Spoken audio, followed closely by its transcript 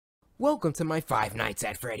Welcome to my Five Nights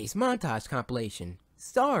at Freddy's montage compilation,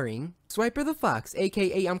 starring Swiper the Fox,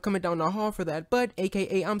 aka I'm coming down the hall for that butt,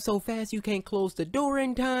 aka I'm so fast you can't close the door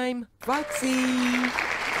in time, Foxy,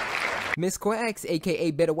 Miss Quacks, aka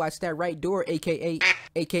better watch that right door, aka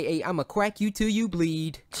I'ma quack you till you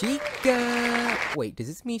bleed, Chica, wait, does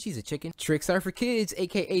this mean she's a chicken? Tricks are for kids,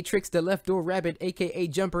 aka Tricks the left door rabbit, aka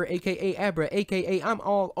Jumper, aka Abra, aka I'm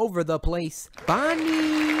all over the place,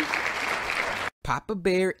 Bonnie, Papa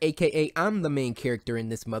Bear, aka I'm the main character in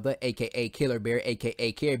this mother, aka Killer Bear,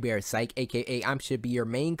 aka Care Bear Psych, aka I should be your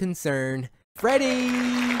main concern, Freddy!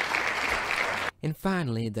 And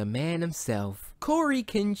finally, the man himself,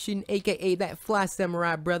 CoryxKenshin, aka that fly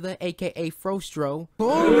samurai brother, aka Frostro.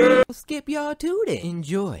 Cory! Skip y'all to it.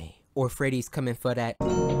 Enjoy, or Freddy's coming for that.